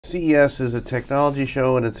CES is a technology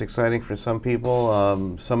show, and it's exciting for some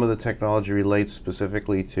people. Some of the technology relates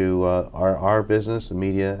specifically to our business, the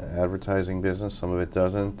media advertising business. Some of it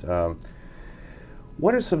doesn't.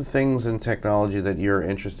 What are some things in technology that you're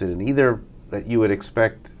interested in, either that you would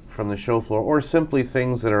expect from the show floor, or simply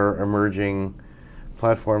things that are emerging,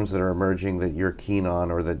 platforms that are emerging that you're keen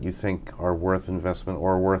on, or that you think are worth investment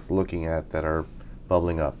or worth looking at that are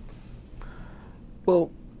bubbling up?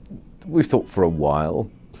 Well, we've thought for a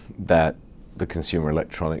while that the Consumer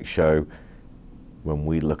Electronics Show, when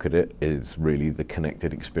we look at it, is really the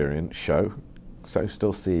connected experience show. So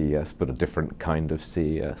still CES, but a different kind of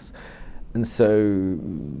CES. And so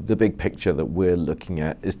the big picture that we're looking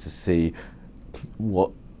at is to see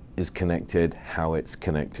what is connected, how it's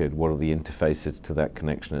connected, what are the interfaces to that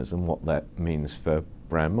connection is, and what that means for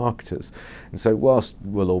brand marketers. And so whilst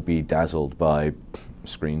we'll all be dazzled by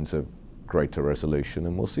screens of greater resolution,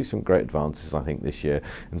 and we'll see some great advances, I think, this year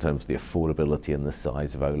in terms of the affordability and the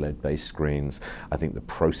size of OLED-based screens. I think the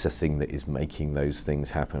processing that is making those things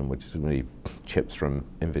happen, which is really chips from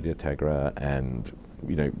NVIDIA Tegra and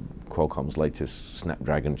Qualcomm's latest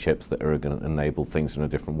Snapdragon chips that are going to enable things in a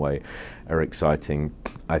different way, are exciting.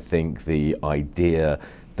 I think the idea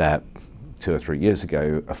that 2 or 3 years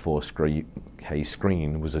ago a 4K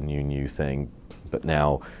screen was a new thing, but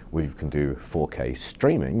now we can do 4K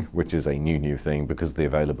streaming, which is a new thing because of the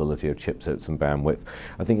availability of chipsets and bandwidth.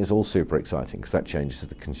 I think it's all super exciting because that changes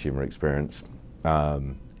the consumer experience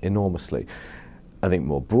enormously. I think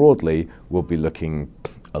more broadly, we'll be looking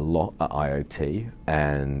a lot at IoT,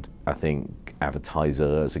 and I think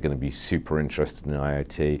advertisers are going to be super interested in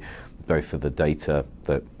IoT, both for the data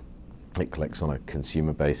that it collects on a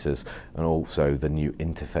consumer basis, and also the new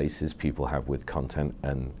interfaces people have with content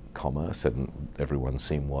and commerce, and everyone's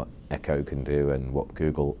seen what Echo can do and what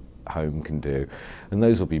Google Home can do, and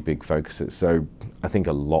those will be big focuses. So I think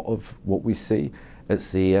a lot of what we see at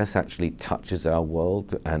CES actually touches our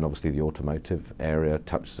world, and obviously the automotive area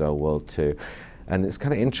touches our world too. And it's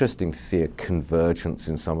kind of interesting to see a convergence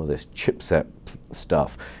in some of this chipset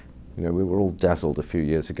stuff. We were all dazzled a few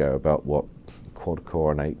years ago about what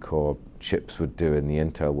quad-core and 8-core chips would do in the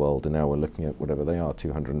Intel world, and now we're looking at whatever they are,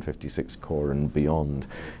 256-core and beyond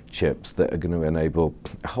chips that are going to enable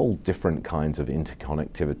whole different kinds of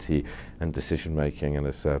interconnectivity and decision-making. And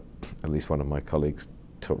as at least one of my colleagues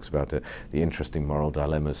talks about it, the interesting moral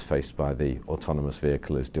dilemmas faced by the autonomous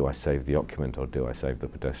vehicle is, do I save the occupant or do I save the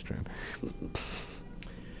pedestrian?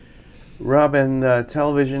 Rob, and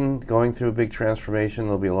television going through a big transformation.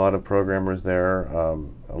 There'll be a lot of programmers there,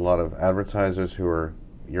 a lot of advertisers who are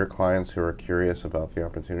your clients who are curious about the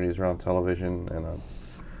opportunities around television, in a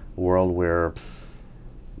world where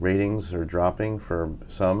ratings are dropping for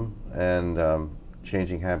some, and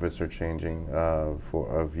changing habits are changing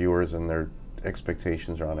for viewers and their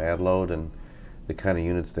expectations around ad load and the kind of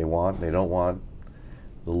units they want. They don't want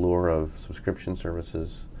the lure of subscription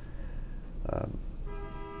services.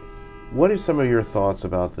 What are some of your thoughts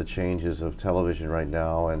about the changes of television right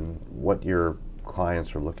now and what your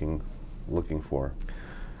clients are looking for?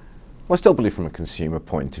 Well, I still believe from a consumer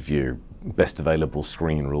point of view, best available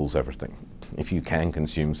screen rules everything. If you can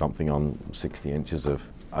consume something on 60 inches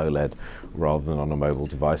of OLED rather than on a mobile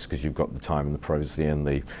device because you've got the time and the privacy and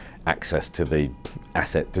the access to the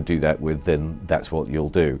asset to do that with, then that's what you'll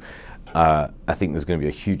do. I think there's going to be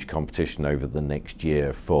a huge competition over the next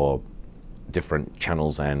year for different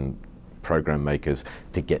channels and program makers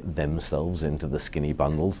to get themselves into the skinny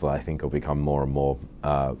bundles that I think will become more and more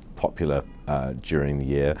popular during the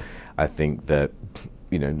year. I think that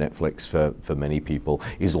Netflix for many people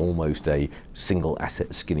is almost a single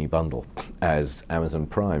asset skinny bundle, as Amazon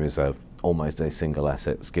Prime is almost a single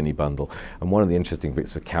asset skinny bundle. And one of the interesting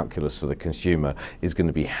bits of calculus for the consumer is going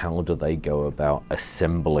to be, how do they go about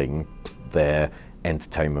assembling their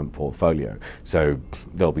entertainment portfolio? So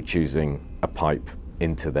they'll be choosing a pipe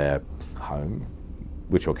into their home,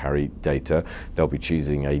 which will carry data. They'll be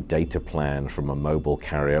choosing a data plan from a mobile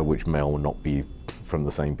carrier, which may or not be from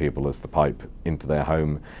the same people as the pipe into their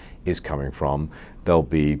home is coming from. They'll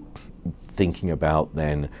be thinking about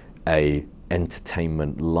then a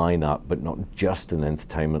entertainment lineup, but not just an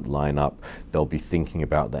entertainment lineup. They'll be thinking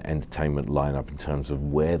about the entertainment lineup in terms of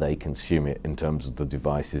where they consume it, in terms of the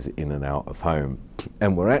devices in and out of home.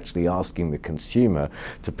 And we're actually asking the consumer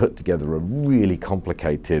to put together a really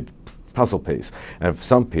complicated puzzle piece. And for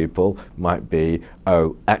some people might be,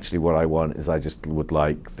 oh, actually what I want is I just would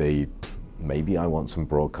like maybe I want some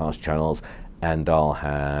broadcast channels and I'll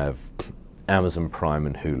have Amazon Prime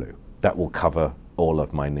and Hulu. That will cover all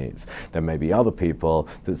of my needs. There may be other people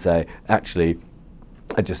that say, actually,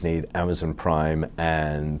 I just need Amazon Prime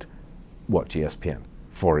and watch ESPN.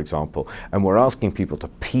 for example. And we're asking people to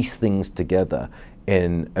piece things together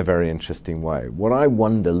in a very interesting way. What I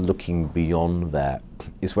wonder, looking beyond that,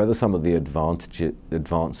 is whether some of the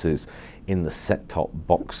advances in the set-top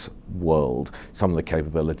box world, some of the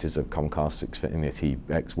capabilities of Comcast Xfinity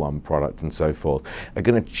X1 product and so forth, are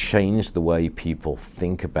going to change the way people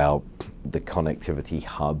think about the connectivity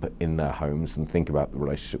hub in their homes and think about the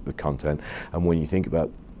relationship with content. And when you think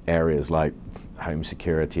about areas like home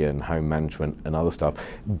security and home management and other stuff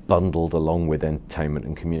bundled along with entertainment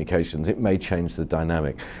and communications, it may change the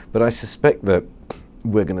dynamic. But I suspect that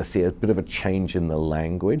we're going to see a bit of a change in the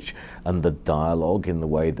language and the dialogue in the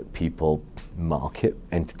way that people market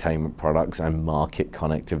entertainment products and market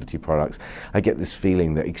connectivity products. I get this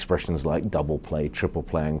feeling that expressions like double play, triple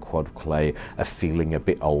play and quad play are feeling a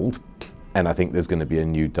bit old. And I think there's going to be a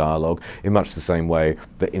new dialogue in much the same way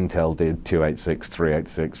that Intel did 286,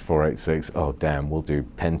 386, 486. Oh, damn, we'll do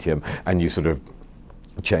Pentium. And you sort of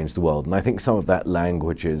change the world. And I think some of that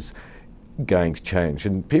language is going to change.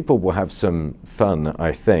 And people will have some fun,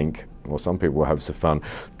 I think, or some people will have some fun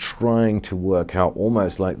trying to work out,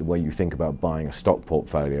 almost like the way you think about buying a stock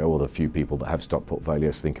portfolio, or the few people that have stock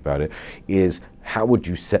portfolios think about it, is how would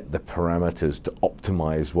you set the parameters to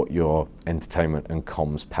optimize what your entertainment and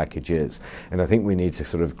comms package is? And I think we need to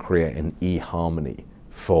sort of create an e-harmony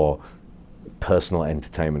for personal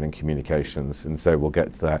entertainment and communications. And so we'll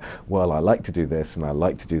get to that. Well, I like to do this and I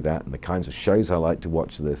like to do that, and the kinds of shows I like to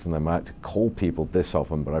watch this, and I might to call people this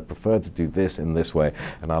often, but I prefer to do this in this way,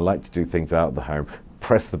 and I like to do things out of the home.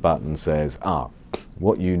 Press the button, says,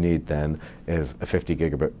 what you need then is a 50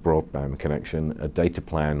 gigabit broadband connection, a data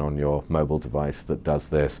plan on your mobile device that does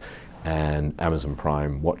this, and Amazon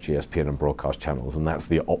Prime, watch ESPN and broadcast channels, and that's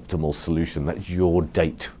the optimal solution. That's your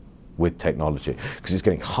date with technology, because it's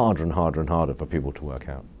getting harder and harder and harder for people to work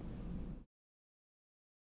out.